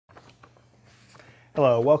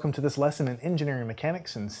Hello, welcome to this lesson in engineering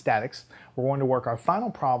mechanics and statics. We're going to work our final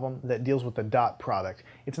problem that deals with the dot product.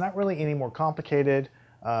 It's not really any more complicated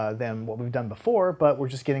than what we've done before, but we're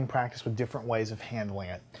just getting practice with different ways of handling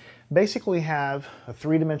it. Basically, we have a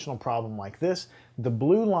three-dimensional problem like this. The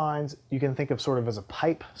blue lines you can think of sort of as a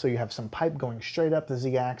pipe, so you have some pipe going straight up the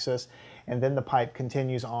z-axis, and then the pipe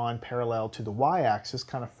continues on parallel to the y-axis,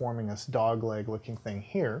 kind of forming this dog-leg looking thing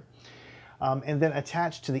here. And then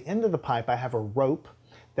attached to the end of the pipe, I have a rope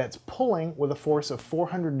that's pulling with a force of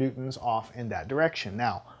 400 newtons off in that direction.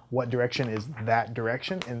 Now, what direction is that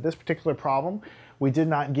direction? In this particular problem, we did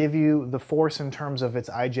not give you the force in terms of its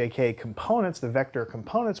IJK components, the vector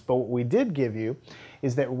components, but what we did give you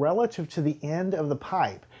is that relative to the end of the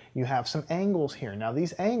pipe, you have some angles here. Now,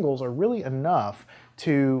 these angles are really enough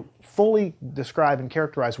to fully describe and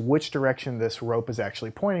characterize which direction this rope is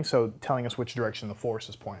actually pointing, so telling us which direction the force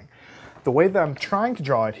is pointing. The way that I'm trying to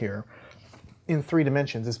draw it here in three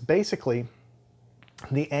dimensions is basically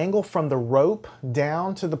the angle from the rope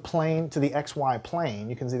down to the plane, to the XY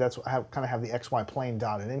plane. You can see that's how kind of have the XY plane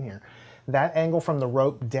dotted in here. That angle from the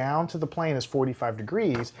rope down to the plane is 45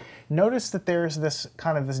 degrees. Notice that there's this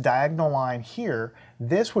kind of this diagonal line here.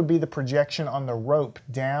 This would be the projection on the rope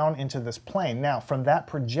down into this plane. Now, from that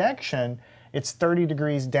projection, it's 30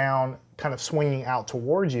 degrees down, kind of swinging out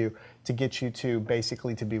towards you to get you to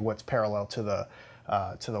basically to be what's parallel to the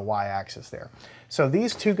y-axis there. So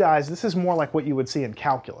these two guys, this is more like what you would see in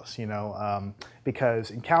calculus, you know,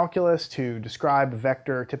 because in calculus, to describe a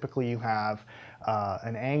vector, typically you have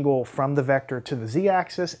an angle from the vector to the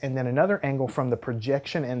z-axis and then another angle from the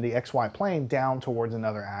projection in the xy plane down towards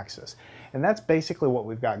another axis. And that's basically what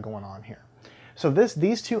we've got going on here. So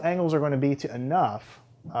these two angles are going to be enough.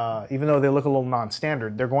 Even though they look a little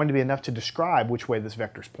non-standard, they're going to be enough to describe which way this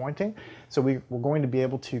vector is pointing. So we're going to be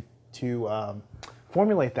able to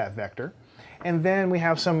formulate that vector. And then we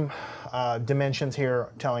have some dimensions here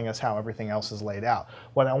telling us how everything else is laid out.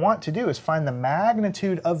 What I want to do is find the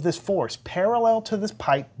magnitude of this force parallel to this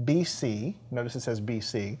pipe BC. Notice it says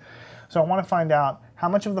BC. So I want to find out how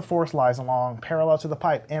much of the force lies along parallel to the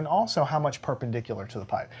pipe and also how much perpendicular to the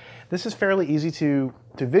pipe. This is fairly easy to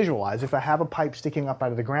visualize. If I have a pipe sticking up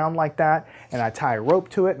out of the ground like that and I tie a rope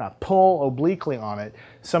to it and I pull obliquely on it,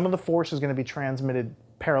 some of the force is going to be transmitted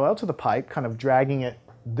parallel to the pipe, kind of dragging it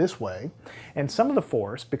this way, and some of the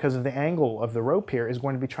force, because of the angle of the rope here, is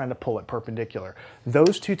going to be trying to pull it perpendicular.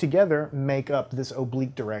 Those two together make up this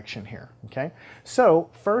oblique direction here, okay?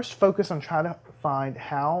 So first focus on trying to find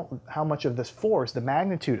how much of this force, the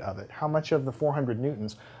magnitude of it, how much of the 400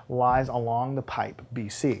 newtons lies along the pipe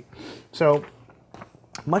BC. So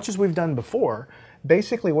much as we've done before,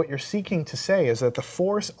 basically what you're seeking to say is that the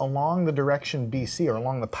force along the direction BC, or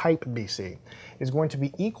along the pipe BC, is going to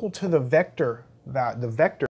be equal to the vector